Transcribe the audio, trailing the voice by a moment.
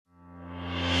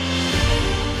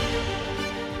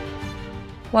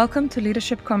Welcome to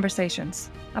Leadership Conversations,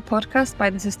 a podcast by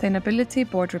the Sustainability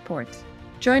Board Report.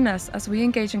 Join us as we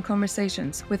engage in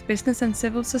conversations with business and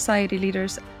civil society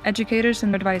leaders, educators,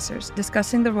 and advisors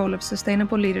discussing the role of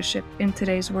sustainable leadership in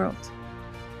today's world.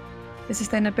 The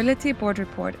Sustainability Board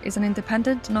Report is an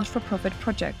independent, not-for-profit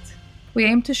project. We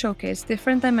aim to showcase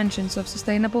different dimensions of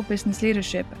sustainable business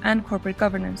leadership and corporate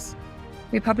governance.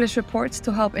 We publish reports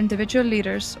to help individual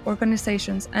leaders,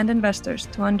 organizations, and investors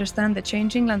to understand the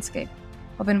changing landscape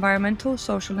of environmental,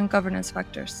 social, and governance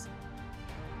factors.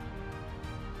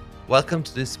 Welcome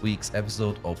to this week's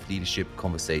episode of Leadership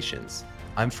Conversations.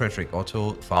 I'm Frederick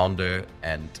Otto, founder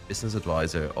and business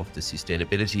advisor of the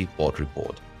Sustainability Board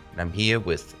Report. And I'm here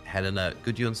with Helena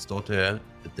Gudjonsdottir,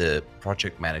 the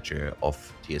project manager of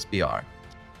TSBR.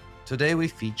 Today we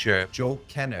feature Joe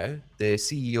Kenner, the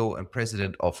CEO and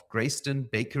president of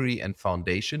Grayston Bakery and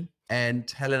Foundation.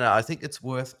 And Helena, I think it's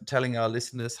worth telling our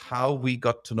listeners how we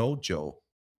got to know Joe.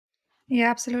 Yeah,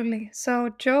 absolutely. So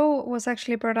Joe was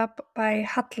actually brought up by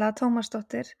Halla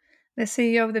Tómasdóttir, the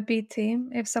CEO of the B team,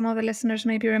 if some of the listeners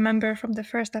maybe remember from the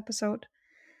first episode.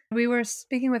 We were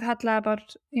speaking with Halla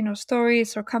about,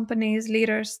 stories or companies,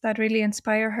 leaders that really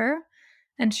inspire her.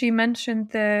 And she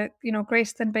mentioned the,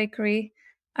 Grayston Bakery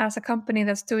as a company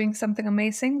that's doing something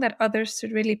amazing that others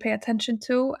should really pay attention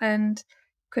to and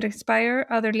could inspire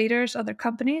other leaders, other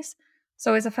companies.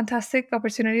 So it's a fantastic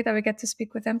opportunity that we get to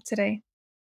speak with them today.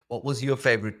 What was your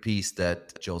favorite piece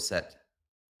that Joe said?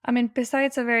 I mean,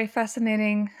 besides a very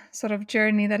fascinating sort of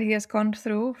journey that he has gone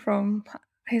through from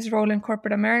his role in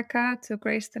corporate America to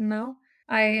Grayston now,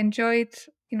 I enjoyed,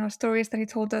 stories that he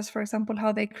told us, for example,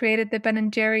 how they created the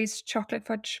Ben & Jerry's chocolate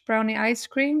fudge brownie ice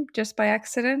cream just by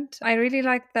accident. I really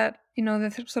like that,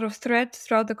 the sort of thread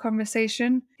throughout the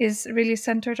conversation is really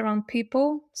centered around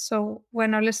people. So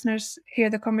when our listeners hear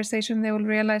the conversation, they will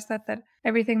realize that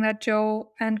everything that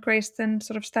Joe and Grayston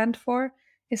sort of stand for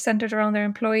is centered around their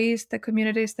employees, the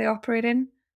communities they operate in.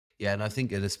 Yeah, and I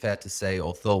think it is fair to say,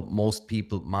 although most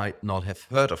people might not have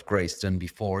heard of Grayston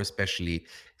before, especially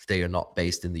if they are not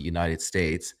based in the United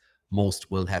States, most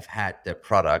will have had their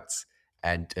products.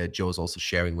 And Joe's also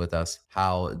sharing with us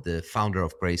how the founder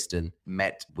of Grayston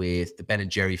met with the Ben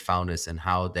 & Jerry founders and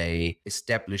how they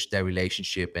established their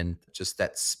relationship. And just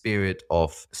that spirit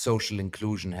of social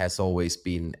inclusion has always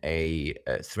been a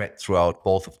thread throughout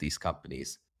both of these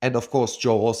companies. And of course,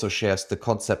 Joe also shares the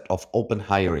concept of open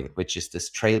hiring, which is this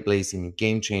trailblazing,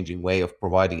 game-changing way of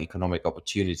providing economic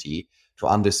opportunity to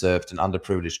underserved and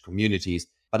underprivileged communities.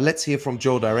 But let's hear from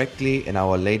Joe directly in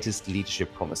our latest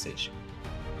leadership conversation.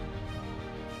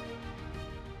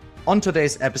 On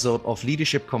today's episode of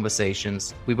Leadership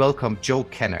Conversations, we welcome Joe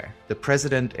Kenner, the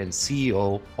president and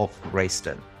CEO of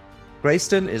Grayston.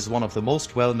 Grayston is one of the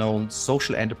most well-known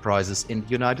social enterprises in the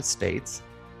United States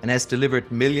and has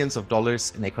delivered millions of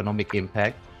dollars in economic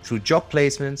impact through job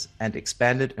placements and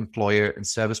expanded employer and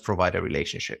service provider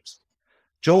relationships.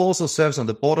 Joe also serves on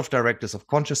the board of directors of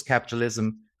Conscious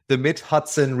Capitalism, the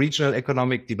Mid-Hudson Regional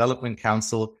Economic Development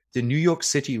Council, the New York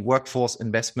City Workforce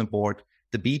Investment Board,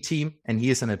 the B Team, and he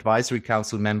is an advisory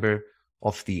council member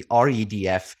of the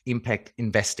REDF Impact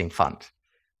Investing Fund.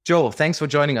 Joe, thanks for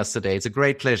joining us today. It's a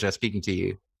great pleasure speaking to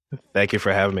you. Thank you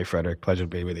for having me, Frederick. Pleasure to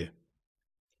be with you.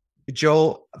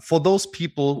 Joe, for those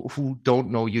people who don't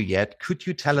know you yet, could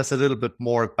you tell us a little bit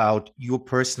more about your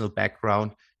personal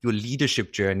background, your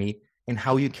leadership journey, and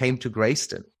how you came to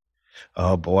Grayston?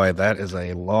 Oh boy, that is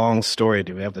a long story.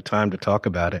 Do we have the time to talk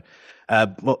about it?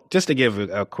 Well, just to give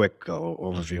a quick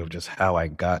overview of just how I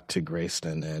got to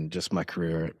Grayston and just my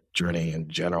career journey in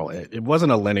general, it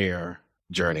wasn't a linear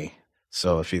journey.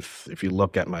 So if you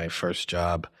look at my first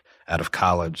job out of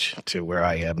college to where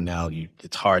I am now,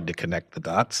 it's hard to connect the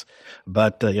dots.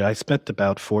 But I spent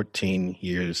about 14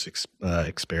 years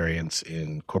experience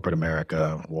in corporate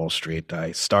America, Wall Street.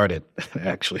 I started,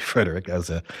 actually, Frederick, as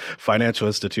a financial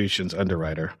institutions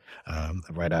underwriter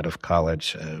right out of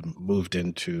college, moved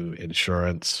into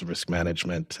insurance, risk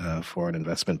management for an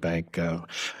investment bank.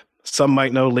 Some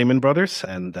might know Lehman Brothers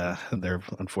and their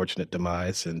unfortunate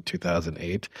demise in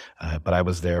 2008, but I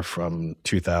was there from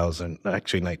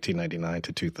 1999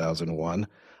 to 2001.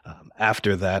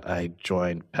 After that, I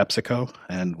joined PepsiCo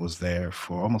and was there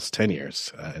for almost 10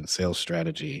 years in sales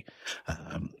strategy,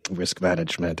 risk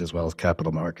management, as well as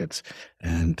capital markets,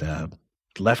 and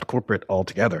left corporate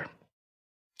altogether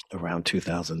around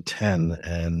 2010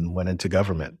 and went into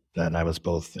government. And I was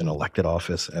both in elected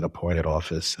office and appointed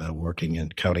office, working in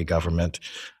county government.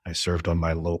 I served on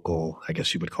my local, I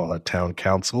guess you would call it town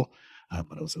council,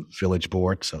 but it was a village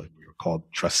board. So we were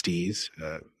called trustees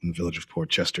in the village of Port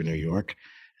Chester, New York.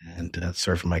 and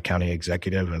served my county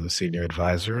executive as a senior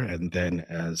advisor, and then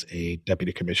as a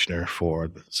deputy commissioner for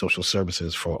social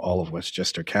services for all of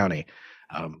Westchester County,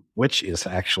 which is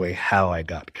actually how I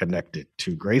got connected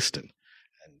to Grayston.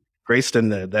 And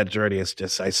Grayston, that journey is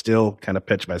just, I still kind of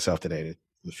pinch myself today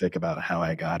to think about how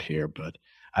I got here, but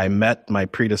I met my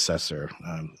predecessor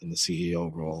in the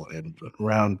CEO role in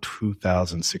around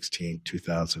 2016,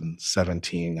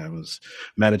 2017. I was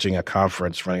running a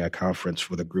conference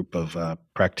with a group of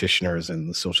practitioners in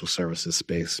the social services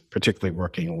space, particularly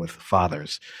working with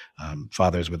fathers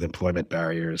with employment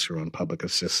barriers who are on public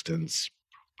assistance,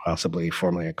 possibly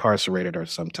formerly incarcerated or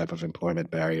some type of employment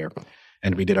barrier.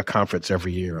 And we did a conference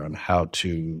every year on how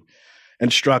to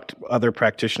instruct other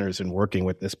practitioners in working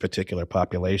with this particular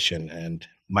population. And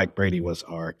Mike Brady was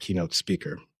our keynote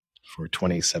speaker for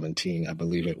 2017, I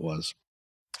believe it was.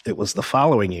 It was the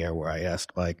following year where I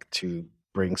asked Mike to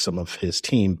bring some of his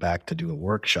team back to do a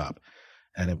workshop.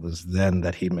 And it was then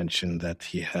that he mentioned that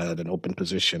he had an open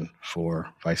position for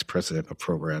vice president of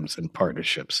programs and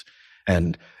partnerships.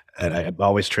 And I'm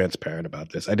always transparent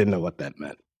about this. I didn't know what that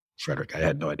meant, Frederick. I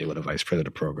had no idea what a vice president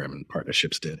of program and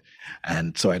partnerships did.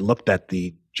 And so I looked at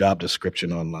the job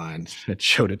description online and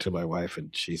showed it to my wife,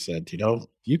 and she said,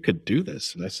 you could do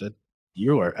this. And I said,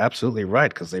 you are absolutely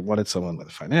right, because they wanted someone with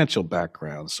a financial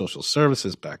background, social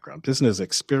services background, business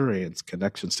experience,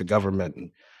 connections to government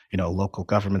and, local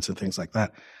governments and things like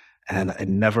that. And I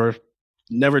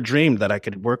never dreamed that I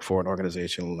could work for an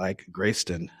organization like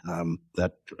Grayston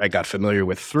that I got familiar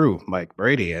with through Mike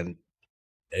Brady. And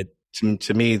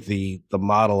to me, the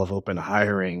model of open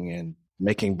hiring and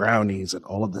making brownies and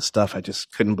all of this stuff, I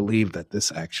just couldn't believe that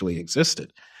this actually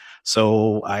existed.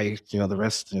 So the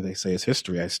rest, they say, is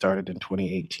history. I started in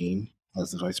 2018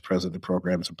 as the vice president of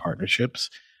programs and partnerships,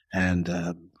 and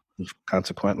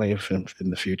consequently, in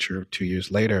the future, 2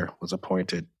 years later, was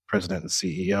appointed president and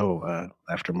CEO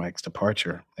after Mike's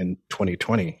departure in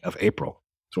 2020 of April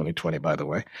 2020, by the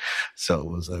way. So it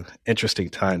was an interesting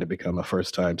time to become a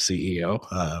first-time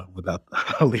CEO without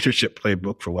a leadership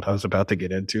playbook for what I was about to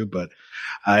get into. But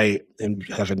I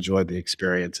have enjoyed the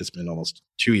experience. It's been almost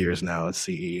 2 years now as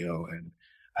CEO, and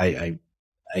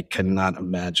I cannot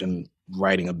imagine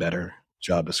writing a better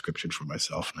job description for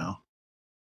myself now.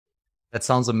 That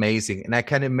sounds amazing. And I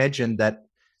can imagine that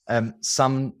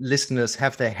some listeners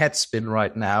have their head spin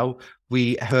right now.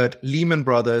 We heard Lehman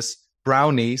Brothers,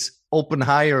 brownies, open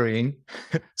hiring,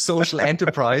 social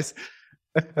enterprise.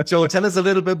 Joe, tell us a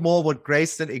little bit more what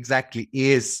Grayston exactly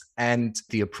is and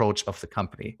the approach of the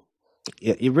company.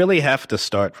 Yeah, you really have to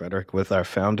start, Frederick, with our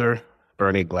founder,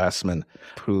 Bernie Glassman,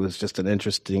 who is just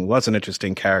was an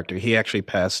interesting character. He actually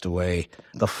passed away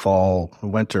the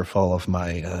winter fall of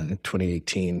my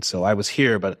 2018. So I was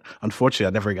here, but unfortunately, I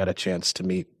never got a chance to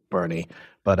meet Bernie.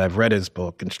 But I've read his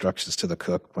book, Instructions to the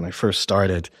Cook, when I first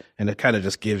started. And it kind of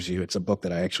just it's a book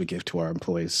that I actually give to our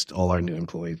employees, all our new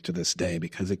employees to this day,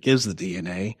 because it gives the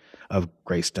DNA of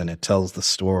Grayston. It tells the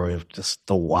story of just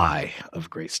the why of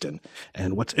Grayston.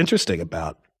 And what's interesting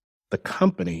about the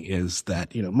company is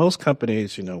that, most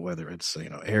companies, whether it's,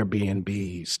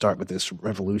 Airbnb, start with this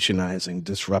revolutionizing,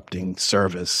 disrupting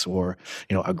service or,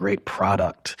 a great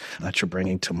product that you're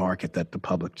bringing to market that the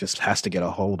public just has to get a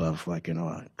hold of. Like,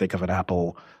 think of an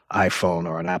Apple iPhone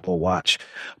or an Apple Watch.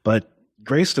 But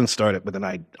Grayston started with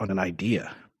on an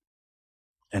idea.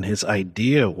 And his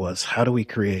idea was, how do we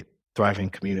create thriving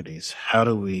communities? How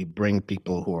do we bring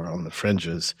people who are on the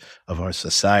fringes of our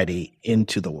society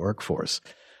into the workforce?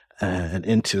 And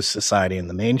into society in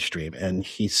the mainstream. And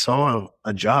he saw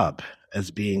a job as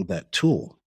being that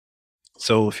tool.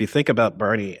 So if you think about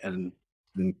Bernie and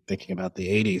thinking about the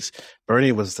 80s,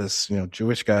 Bernie was this,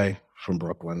 Jewish guy from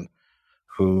Brooklyn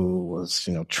who was,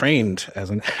 trained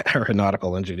as an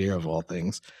aeronautical engineer of all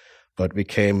things, but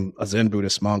became a Zen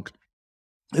Buddhist monk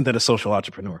and then a social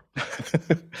entrepreneur.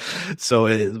 So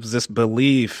it was this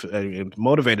belief,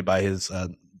 motivated by his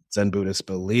Zen Buddhist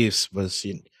beliefs, was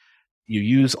you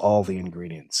use all the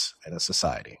ingredients in a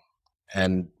society.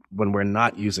 And when we're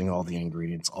not using all the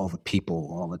ingredients, all the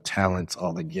people, all the talents,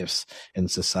 all the gifts in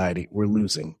society, we're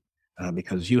losing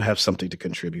because you have something to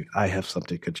contribute. I have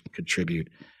something to contribute.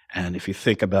 And if you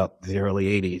think about the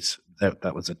early 80s,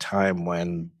 that was a time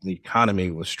when the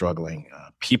economy was struggling.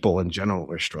 People in general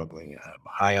were struggling.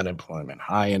 High unemployment,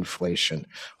 high inflation,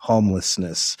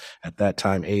 homelessness. At that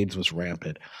time, AIDS was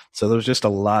rampant. So there was just a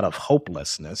lot of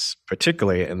hopelessness,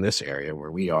 particularly in this area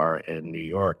where we are in New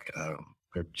York.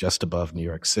 We're just above New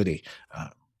York City.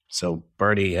 So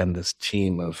Bernie and this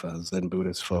team of Zen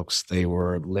Buddhist folks, they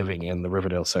were living in the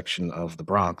Riverdale section of the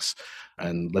Bronx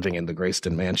and living in the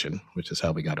Grayston Mansion, which is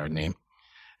how we got our name.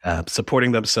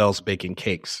 Supporting themselves baking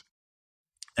cakes.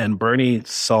 And Bernie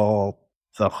saw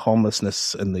the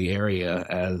homelessness in the area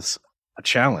as a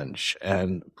challenge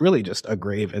and really just a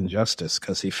grave injustice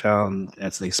because he found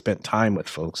as they spent time with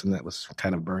folks, and that was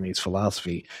kind of Bernie's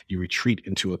philosophy, you retreat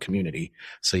into a community.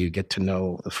 So you get to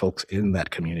know the folks in that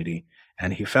community.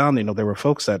 And he found, there were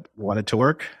folks that wanted to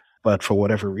work, but for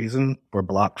whatever reason were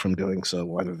blocked from doing so,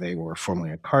 whether they were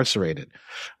formerly incarcerated,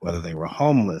 whether they were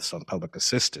homeless on public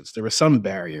assistance. There was some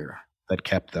barrier that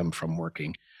kept them from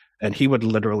working. And he would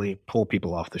literally pull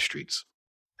people off the streets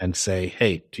and say,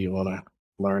 hey, do you want to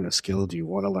learn a skill? Do you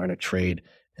want to learn a trade?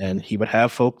 And he would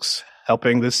have folks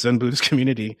helping this Zen Buddhist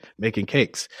community making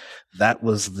cakes. That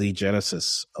was the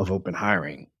genesis of open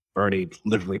hiring. Bernie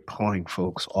literally pulling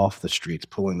folks off the streets,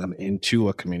 pulling them into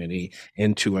a community,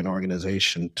 into an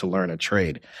organization to learn a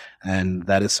trade. And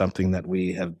that is something that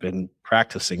we have been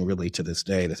practicing really to this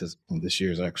day. This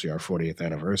year is actually our 40th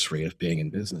anniversary of being in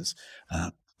business.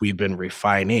 We've been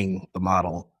refining the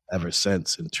model ever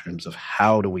since in terms of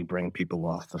how do we bring people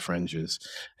off the fringes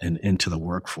and into the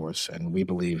workforce. And we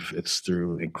believe it's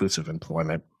through inclusive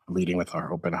employment, leading with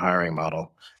our open hiring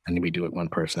model, and we do it one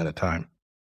person at a time.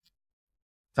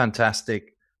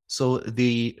 Fantastic. So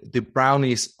the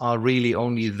brownies are really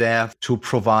only there to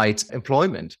provide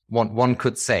employment, one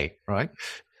could say, right?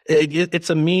 It's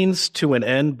a means to an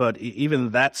end, but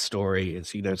even that story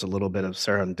is, there's a little bit of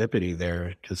serendipity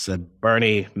there because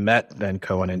Bernie met Ben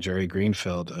Cohen and Jerry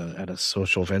Greenfield at a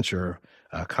social venture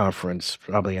conference,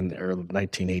 probably in the early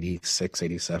 1986,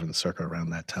 87, circa around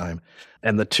that time.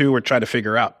 And the two were trying to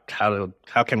figure out how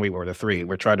can we work, the three,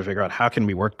 we're trying to figure out how can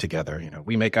we work together?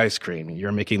 We make ice cream,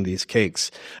 you're making these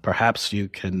cakes. Perhaps you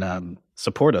can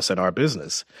support us in our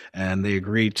business. And they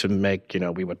agreed to make,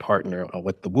 we would partner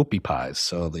with the whoopie pies.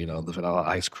 So, the vanilla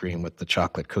ice cream with the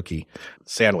chocolate cookie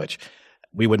sandwich.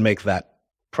 We would make that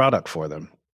product for them.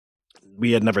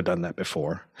 We had never done that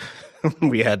before.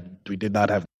 We did not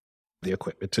have the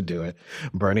equipment to do it.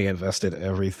 Bernie invested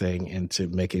everything into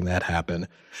making that happen.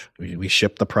 We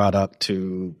shipped the product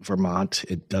to Vermont.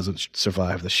 It doesn't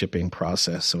survive the shipping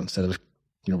process. So instead of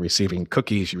receiving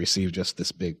cookies, you receive just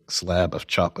this big slab of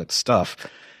chocolate stuff,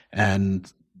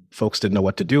 and folks didn't know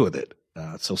what to do with it.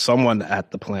 So someone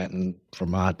at the plant in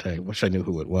Vermont, I wish I knew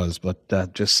who it was,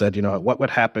 but just said, what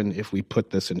would happen if we put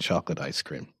this in chocolate ice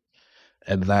cream?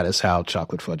 And that is how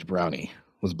Chocolate Fudge Brownie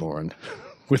was born.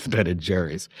 With Ben and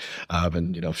Jerry's.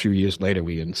 And, a few years later,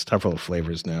 we in several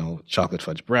flavors now, chocolate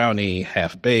fudge brownie,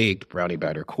 half baked, brownie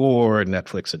batter core,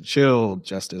 Netflix and chill,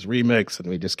 just as remix. And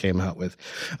we just came out with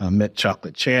mint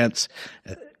chocolate chance.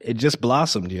 It just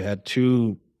blossomed. You had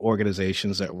two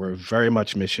organizations that were very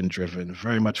much mission driven,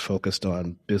 very much focused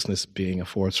on business being a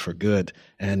force for good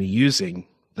and using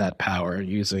that power,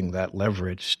 using that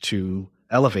leverage to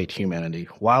elevate humanity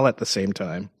while at the same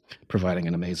time providing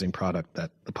an amazing product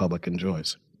that the public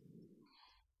enjoys.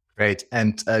 Great.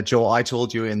 And Joe, I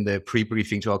told you in the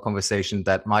pre-briefing to our conversation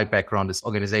that my background is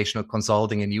organizational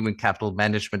consulting and human capital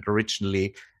management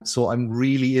originally. So I'm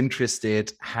really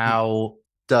interested, how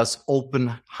does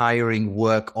open hiring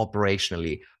work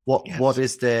operationally? What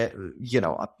is the,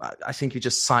 I think you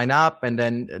just sign up and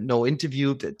then no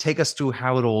interview. Take us through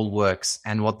how it all works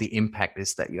and what the impact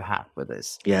is that you have with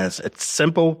this. Yes, it's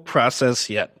simple process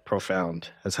yet profound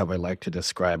is how I like to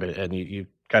describe it. And you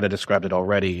kind of described it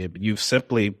already. You've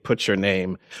simply put your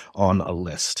name on a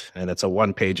list, and it's a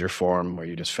one-pager form where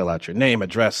you just fill out your name,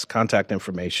 address, contact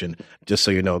information. Just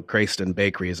so you know, Grayston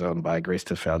Bakery is owned by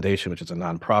Grayston Foundation, which is a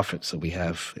nonprofit. So we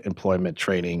have employment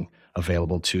training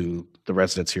available to the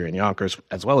residents here in Yonkers,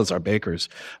 as well as our bakers.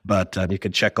 But you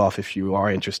can check off if you are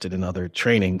interested in other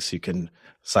trainings. You can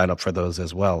sign up for those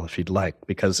as well if you'd like,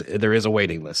 because there is a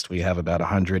waiting list. We have about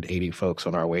 180 folks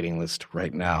on our waiting list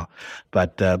right now.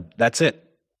 But that's it.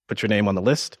 Put your name on the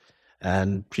list.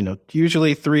 And,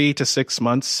 usually 3 to 6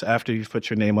 months after you've put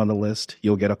your name on the list,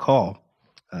 you'll get a call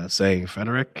saying,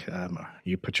 Frederick,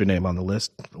 you put your name on the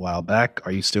list a while back.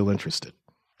 Are you still interested?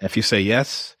 If you say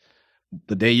yes,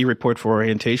 the day you report for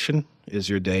orientation is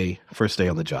your first day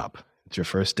on the job. It's your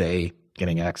first day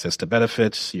getting access to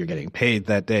benefits. You're getting paid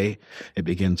that day. It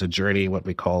begins a journey, what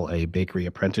we call a bakery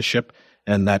apprenticeship.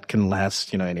 And that can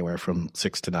last, anywhere from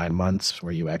 6 to 9 months,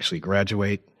 where you actually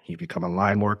graduate. You become a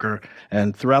line worker.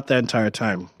 And throughout that entire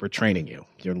time, we're training you.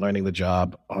 You're learning the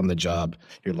job on the job.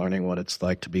 You're learning what it's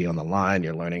like to be on the line.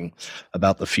 You're learning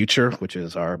about the future, which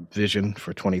is our vision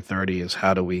for 2030, is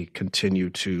how do we continue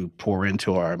to pour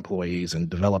into our employees and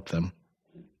develop them,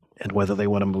 and whether they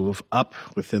want to move up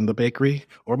within the bakery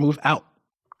or move out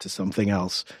to something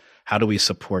else, how do we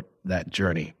support that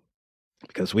journey?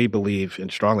 because we believe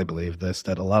and strongly believe this,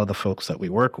 that a lot of the folks that we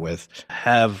work with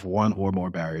have one or more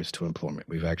barriers to employment.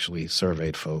 We've actually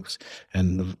surveyed folks,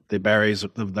 and the barriers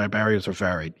are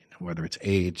varied, whether it's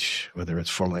age, whether it's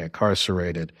formerly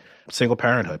incarcerated, single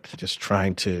parenthood, just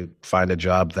trying to find a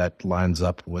job that lines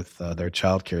up with their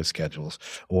childcare schedules,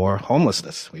 or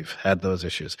homelessness. We've had those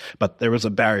issues, but there was a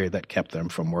barrier that kept them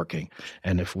from working.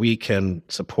 And if we can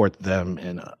support them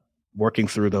in working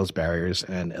through those barriers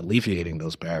and alleviating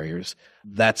those barriers,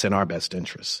 that's in our best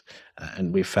interest.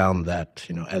 And we found that,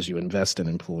 as you invest in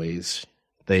employees,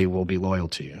 they will be loyal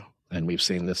to you. And we've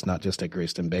seen this not just at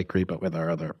Greyston Bakery, but with our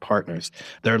other partners.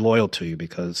 They're loyal to you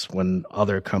because when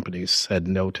other companies said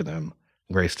no to them,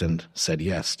 Greyston said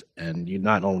yes. And you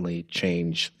not only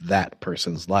change that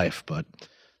person's life, but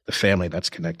the family that's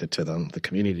connected to them, the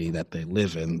community that they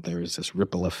live in. There is this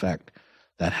ripple effect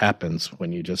that happens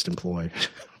when you just employ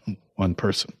one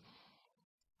person.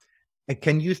 And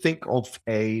can you think of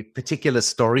a particular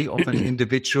story of an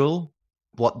individual,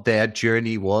 what their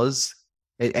journey was?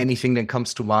 Anything that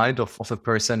comes to mind of a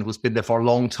person who's been there for a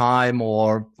long time,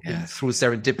 or through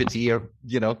serendipity,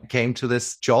 or came to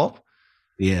this job?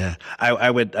 Yeah, I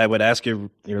would ask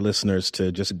your listeners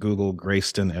to just Google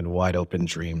Greyston and Wide Open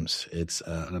Dreams. It's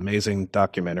an amazing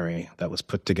documentary that was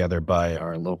put together by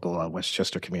our local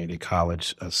Westchester Community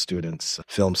College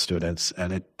film students,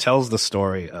 and it tells the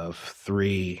story of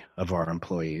 3 of our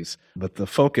employees. But the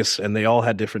focus, and they all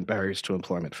had different barriers to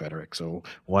employment, Frederick. So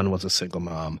one was a single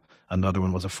mom, another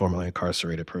one was a formerly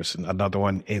incarcerated person, another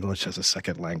one English as a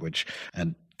second language,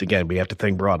 and again, we have to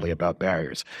think broadly about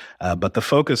barriers. But the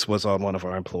focus was on one of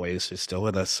our employees who's still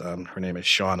with us. Her name is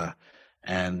Shauna.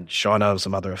 And Shauna is a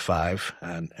mother of 5.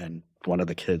 And one of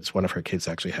her kids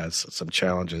actually has some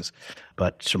challenges.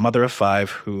 But she's a mother of 5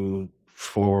 who,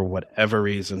 for whatever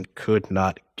reason, could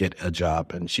not get a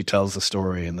job. And she tells the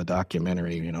story in the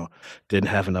documentary, didn't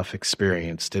have enough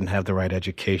experience, didn't have the right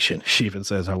education. She even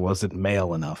says, I wasn't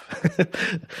male enough.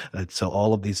 And so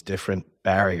all of these different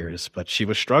barriers, but she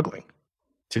was struggling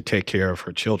to take care of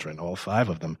her children, all 5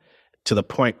 of them, to the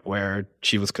point where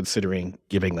she was considering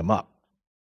giving them up.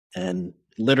 And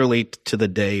literally to the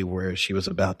day where she was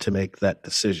about to make that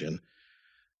decision,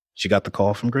 she got the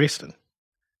call from Greyston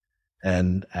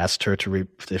and asked her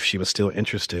if she was still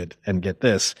interested, and get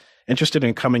this, interested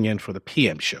in coming in for the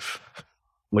PM shift,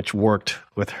 which worked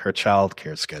with her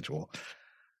childcare schedule.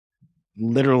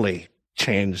 Literally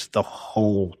changed the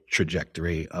whole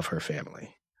trajectory of her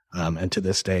family. And to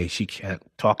this day, she can't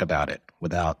talk about it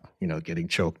without, getting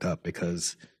choked up,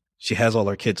 because she has all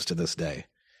her kids to this day.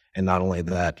 And not only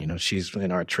that, she's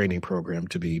in our training program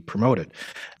to be promoted.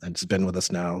 And it's been with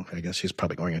us now, I guess she's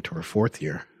probably going into her 4th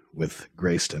year with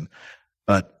Greyston.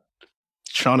 But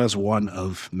Shauna's one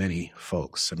of many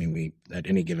folks. I mean, we, at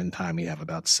any given time, we have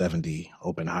about 70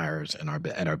 open hires at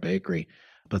our bakery,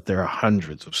 but there are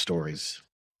hundreds of stories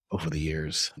over the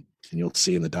years. And you'll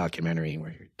see in the documentary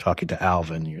where you're talking to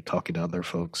Alvin, you're talking to other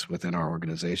folks within our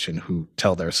organization who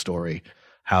tell their story,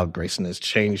 how Greyston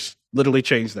has literally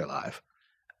changed their life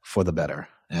for the better.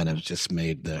 And it's just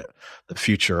made the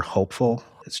future hopeful.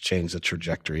 It's changed the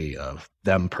trajectory of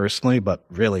them personally, but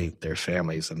really their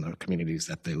families and the communities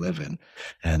that they live in.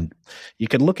 And you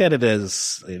can look at it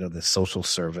as, the social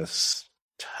service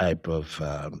type of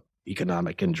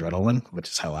economic adrenaline, which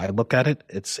is how I look at it.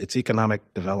 It's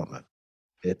economic development.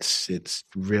 It's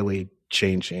really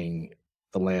changing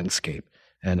the landscape,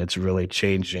 and it's really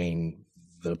changing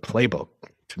the playbook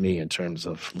to me in terms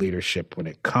of leadership when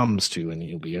it comes to, and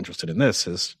you'll be interested in this,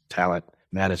 is talent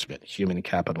management, human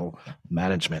capital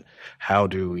management. How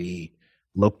do we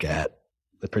look at,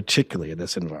 particularly in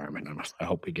this environment, I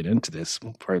hope we get into this,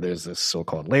 where there's this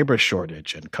so-called labor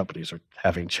shortage and companies are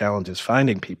having challenges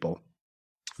finding people.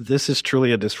 This is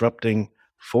truly a disrupting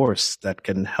force that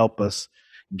can help us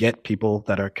get people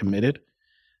that are committed,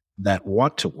 that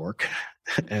want to work,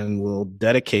 and will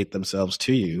dedicate themselves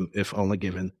to you if only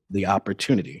given the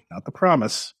opportunity, not the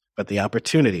promise, but the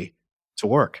opportunity to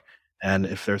work. And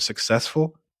if they're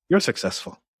successful, you're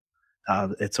successful.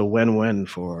 It's a win-win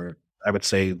for, I would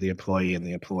say, the employee and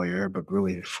the employer, but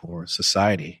really for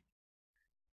society.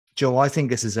 Joe, I think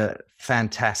this is a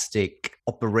fantastic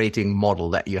operating model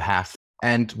that you have.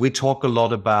 And we talk a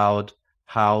lot about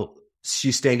how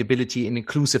sustainability and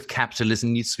inclusive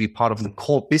capitalism needs to be part of the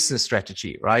core business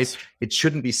strategy, right? It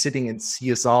shouldn't be sitting in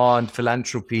CSR and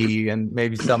philanthropy and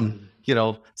maybe some,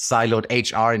 siloed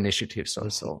HR initiatives or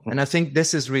so. And I think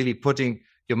this is really putting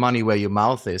your money where your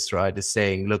mouth is, right? Is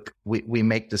saying, look, we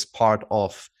make this part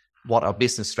of what our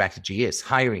business strategy is,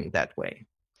 hiring that way.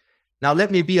 Now,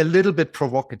 let me be a little bit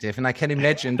provocative, and I can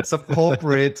imagine some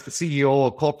corporate CEO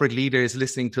or corporate leader is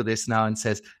listening to this now and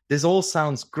says, this all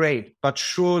sounds great, but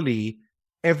surely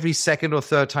every second or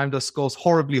third time this goes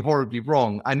horribly, horribly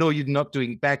wrong. I know you're not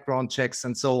doing background checks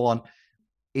and so on.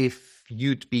 If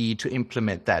you'd be to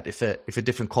implement that, if a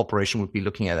different corporation would be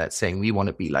looking at that saying, we want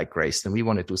to be like Grayston, we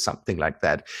want to do something like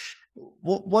that,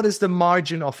 what is the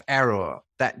margin of error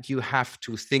that you have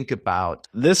to think about?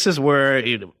 This is where,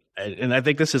 and I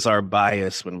think this is our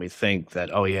bias when we think that,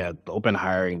 oh yeah, open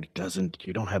hiring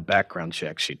you don't have background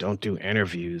checks, you don't do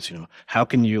interviews, how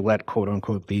can you let quote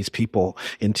unquote these people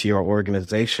into your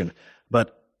organization?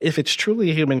 But if it's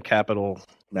truly a human capital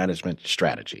management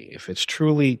strategy, if it's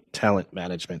truly talent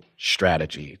management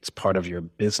strategy, it's part of your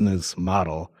business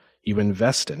model, you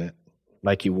invest in it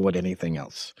like you would anything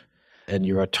else. And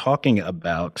you are talking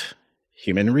about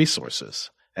human resources.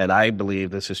 And I believe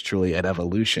this is truly an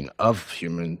evolution of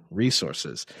human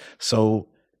resources. So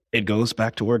it goes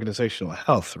back to organizational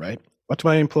health, right? What do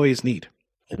my employees need?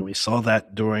 And we saw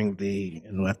that during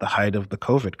at the height of the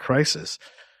COVID crisis.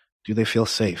 Do they feel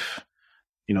safe?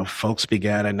 Folks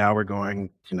began, and now we're going,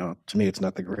 to me, it's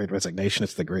not the great resignation,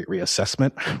 it's the great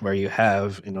reassessment, where you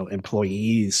have,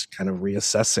 employees kind of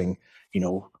reassessing,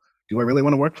 do I really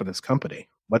want to work for this company?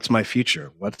 What's my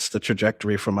future? What's the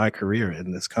trajectory for my career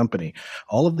in this company?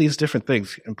 All of these different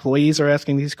things. Employees are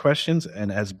asking these questions, and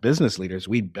as business leaders,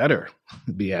 we better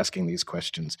be asking these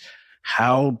questions.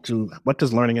 What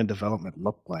does learning and development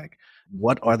look like?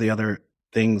 What are the other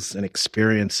things and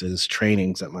experiences,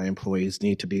 trainings that my employees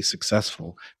need to be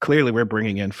successful? Clearly, we're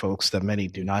bringing in folks that many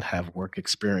do not have work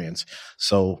experience.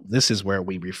 So this is where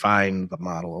we refine the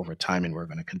model over time, and we're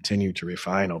going to continue to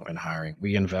refine open hiring.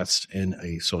 We invest in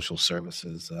a social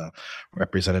services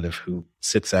representative who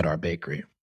sits at our bakery.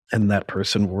 And that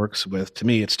person works with, to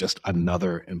me, it's just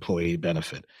another employee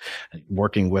benefit.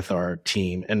 Working with our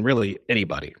team, and really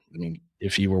anybody. I mean,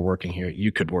 if you were working here,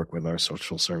 you could work with our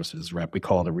social services rep. We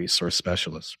call it a resource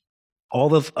specialist. All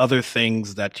the other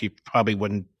things that you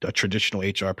probably a traditional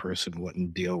HR person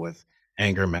wouldn't deal with,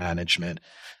 anger management,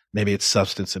 maybe it's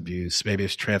substance abuse, maybe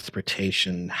it's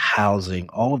transportation, housing,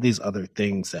 all of these other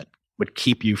things that would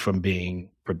keep you from being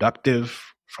productive,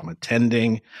 from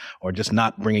attending, or just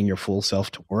not bringing your full self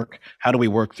to work. How do we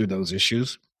work through those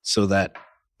issues so that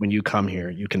when you come here,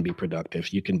 you can be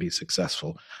productive, you can be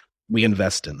successful? We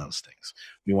invest in those things.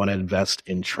 We want to invest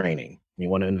in training. We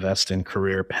want to invest in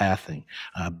career pathing.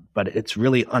 But it's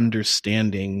really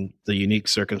understanding the unique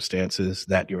circumstances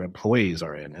that your employees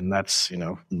are in. And that's,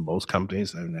 in most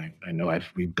companies, and I know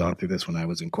we've gone through this when I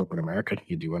was in corporate America.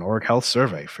 You do an org health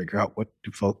survey, figure out what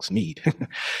do folks need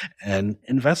and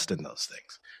invest in those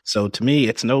things. So to me,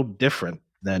 it's no different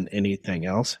than anything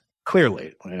else.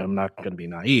 Clearly, I'm not going to be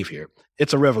naive here.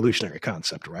 It's a revolutionary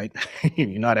concept, right?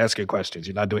 You're not asking questions.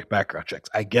 You're not doing background checks.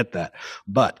 I get that.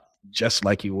 But just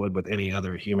like you would with any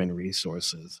other human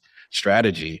resources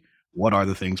strategy, what are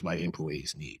the things my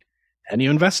employees need? And you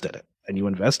invest in it. And you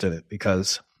invest in it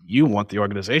because you want the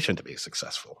organization to be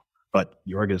successful. But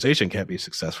your organization can't be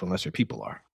successful unless your people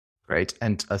are. Great.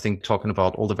 And I think talking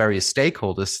about all the various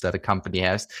stakeholders that a company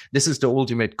has, this is the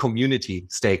ultimate community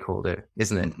stakeholder,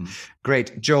 isn't it? Mm-hmm.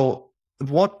 Great. Joe,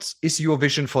 what is your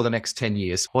vision for the next 10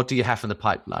 years? What do you have in the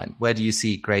pipeline? Where do you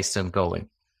see Grayston going?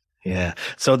 Yeah.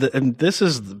 So and this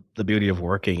is the beauty of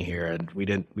working here. And we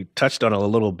touched on it a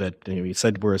little bit. We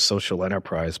said we're a social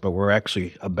enterprise, but we're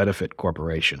actually a benefit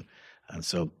corporation. And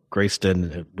so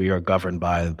Grayston, we are governed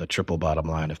by the triple bottom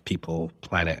line of people,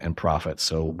 planet, and profit.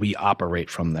 So we operate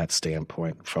from that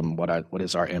standpoint, from what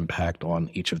is our impact on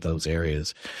each of those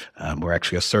areas. We're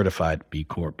actually a certified B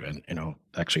Corp, and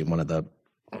actually one of the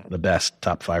best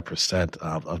top 5%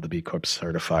 of the B Corp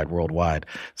certified worldwide.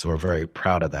 So we're very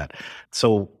proud of that.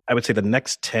 So I would say the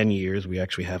next 10 years, we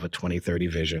actually have a 2030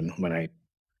 vision. When I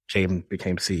became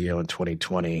CEO in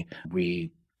 2020,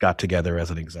 we got together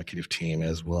as an executive team,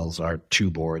 as well as our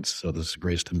two boards. So this is the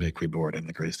Grayston Bakery Board and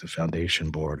the Grayston Foundation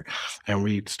Board. And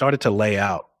we started to lay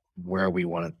out where we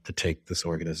wanted to take this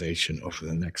organization over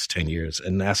the next 10 years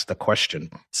and ask the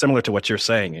question, similar to what you're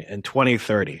saying, in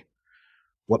 2030,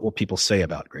 what will people say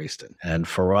about Grayston? And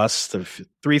for us, the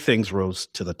three things rose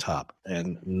to the top.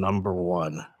 And number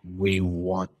one, we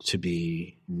want to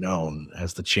be known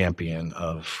as the champion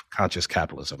of conscious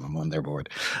capitalism. I'm on their board,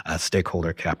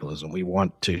 stakeholder capitalism. We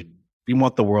want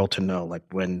the world to know, like,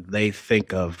 when they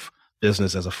think of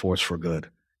business as a force for good,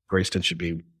 Grayston should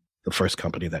be the first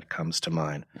company that comes to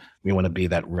mind. We want to be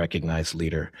that recognized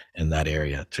leader in that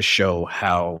area to show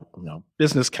how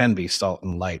business can be salt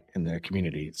and light in their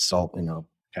community, salt,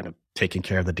 kind of taking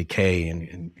care of the decay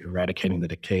and eradicating the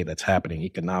decay that's happening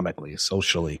economically,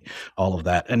 socially, all of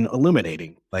that, and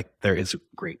illuminating like there is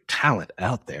great talent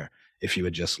out there if you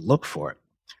would just look for it.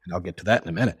 And I'll get to that in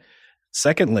a minute.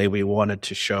 Secondly, we wanted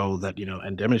to show that,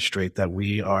 and demonstrate that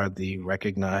we are the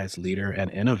recognized leader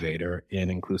and innovator in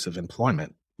inclusive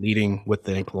employment, leading with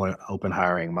the open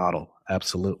hiring model.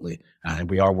 Absolutely. And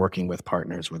we are working with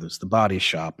partners, whether it's the Body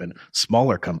Shop and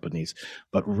smaller companies,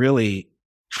 but really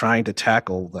trying to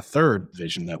tackle the third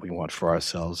vision that we want for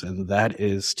ourselves. And that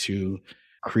is to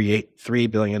create $3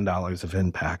 billion of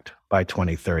impact by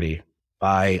 2030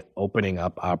 by opening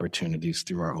up opportunities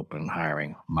through our open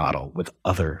hiring model with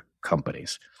other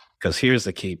companies. Because here's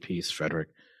the key piece, Frederick.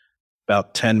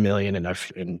 About 10 million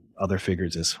and other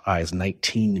figures as high as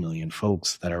 19 million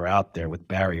folks that are out there with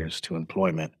barriers to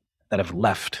employment that have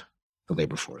left the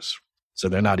labor force. So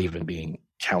they're not even being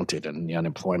counted in the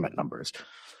unemployment numbers.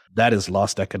 That is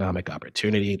lost economic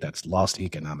opportunity. That's lost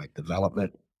economic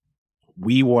development.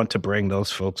 We want to bring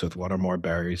those folks with one or more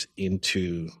barriers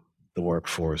into the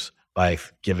workforce by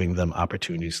giving them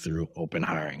opportunities through open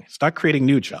hiring. It's not creating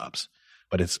new jobs,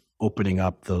 but it's opening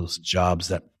up those jobs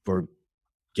that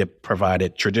get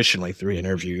provided traditionally through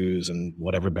interviews and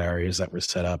whatever barriers that were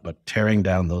set up, but tearing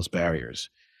down those barriers.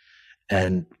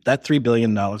 And that $3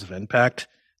 billion of impact,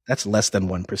 that's less than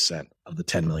 1% of the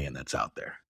 10 million that's out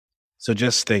there. So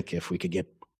just think if we could get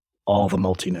all the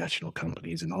multinational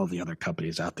companies and all the other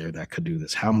companies out there that could do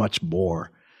this, how much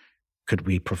more could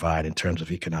we provide in terms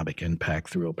of economic impact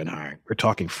through open hiring? We're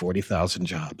talking 40,000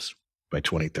 jobs by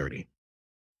 2030.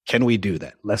 Can we do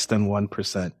that? Less than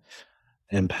 1%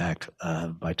 impact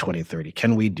by 2030.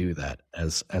 Can we do that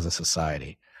as a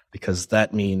society? Because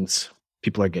that means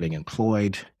people are getting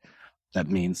employed. That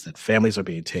means that families are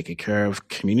being taken care of,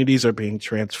 communities are being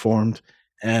transformed,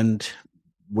 and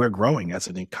we're growing as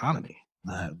an economy.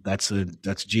 That's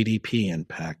GDP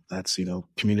impact. That's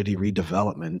community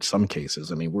redevelopment in some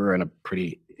cases. I mean, we're in a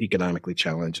pretty economically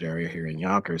challenged area here in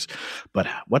Yonkers, but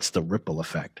what's the ripple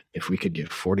effect if we could give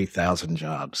 40,000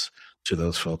 jobs to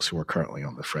those folks who are currently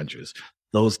on the fringes?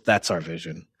 That's our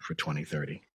vision for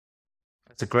 2030.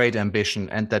 That's a great ambition,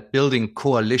 and that building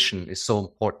coalition is so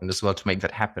important as well to make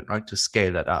that happen, right? To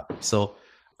scale that up. So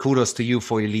kudos to you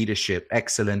for your leadership.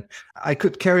 Excellent. I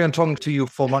could carry on talking to you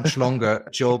for much longer,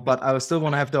 Joe, but I still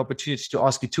want to have the opportunity to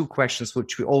ask you two questions,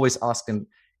 which we always ask in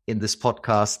this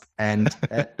podcast. And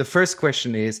the first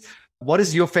question is, what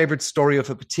is your favorite story of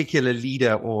a particular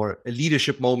leader or a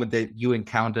leadership moment that you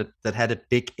encountered that had a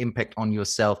big impact on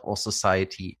yourself or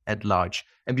society at large?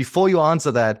 And before you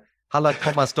answer that, Halla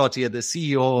Thomasdottir, the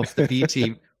CEO of the B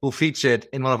Team, who featured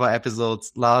in one of our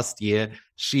episodes last year,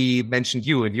 she mentioned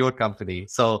you and your company.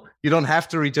 So you don't have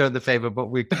to return the favor, but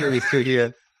we're curious to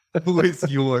hear who is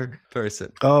your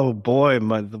person. Oh boy,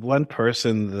 the one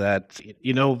person that,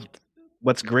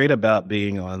 what's great about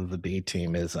being on the B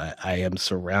Team is I am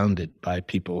surrounded by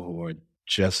people who are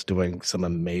just doing some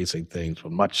amazing things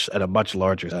at a much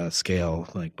larger scale,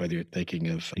 like whether you're thinking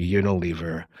of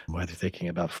Unilever, whether you're thinking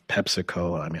about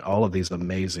PepsiCo. I mean, all of these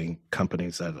amazing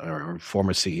companies that are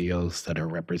former CEOs that are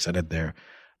represented there.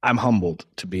 I'm humbled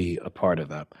to be a part of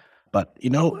that. But,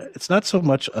 it's not so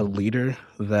much a leader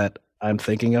that I'm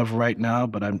thinking of right now,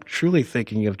 but I'm truly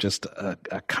thinking of just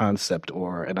a concept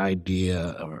or an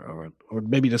idea or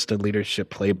maybe just a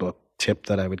leadership playbook tip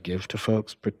that I would give to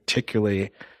folks,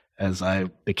 particularly as I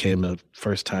became a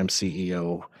first-time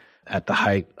CEO at the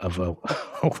height of a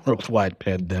worldwide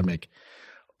pandemic.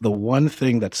 The one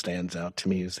thing that stands out to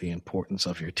me is the importance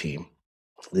of your team,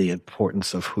 the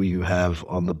importance of who you have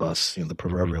on the bus, the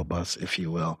proverbial bus, if you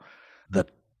will,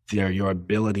 that your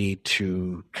ability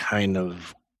to kind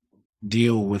of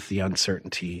deal with the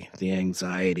uncertainty, the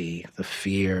anxiety, the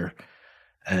fear,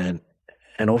 and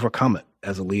overcome it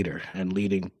as a leader and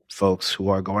leading folks who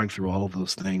are going through all of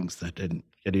those things that didn't.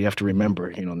 You have to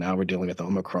remember, now we're dealing with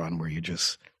Omicron where you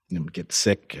just get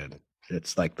sick and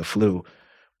it's like the flu.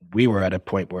 We were at a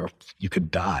point where you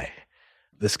could die.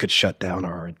 This could shut down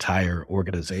our entire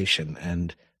organization.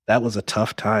 And that was a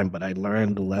tough time, but I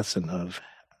learned the lesson of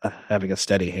having a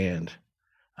steady hand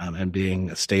and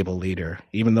being a stable leader,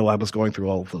 even though I was going through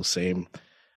all of those same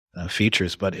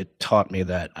features. But it taught me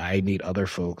that I need other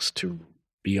folks to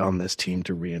be on this team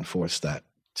to reinforce that,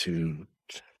 to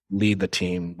lead the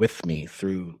team with me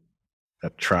through a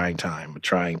trying time, a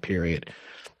trying period.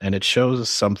 And it shows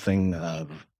something that,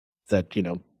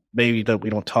 maybe that we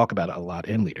don't talk about a lot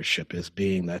in leadership, is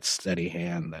being that steady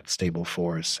hand, that stable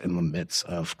force in the midst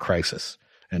of crisis.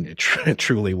 And it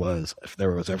truly was. If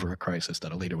there was ever a crisis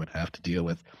that a leader would have to deal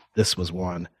with, this was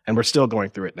one. And we're still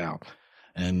going through it now.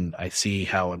 And I see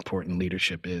how important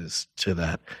leadership is to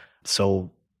that.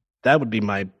 So that would be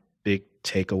my big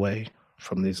takeaway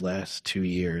from these last 2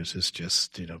 years is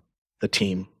just, the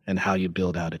team and how you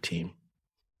build out a team.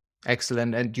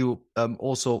 Excellent. And you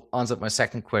also answered my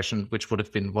second question, which would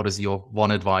have been, what is your one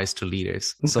advice to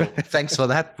leaders? So thanks for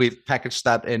that. We packaged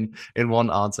that in one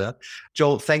answer.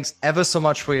 Joe, thanks ever so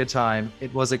much for your time.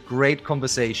 It was a great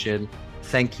conversation.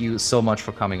 Thank you so much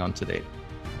for coming on today.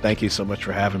 Thank you so much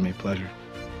for having me. Pleasure.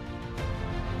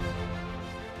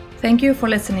 Thank you for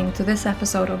listening to this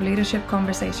episode of Leadership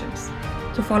Conversations.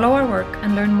 To follow our work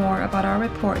and learn more about our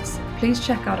reports, please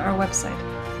check out our website,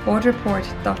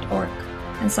 boardreport.org,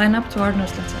 and sign up to our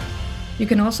newsletter. You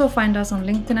can also find us on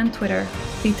LinkedIn and Twitter.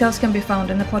 Details can be found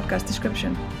in the podcast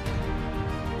description.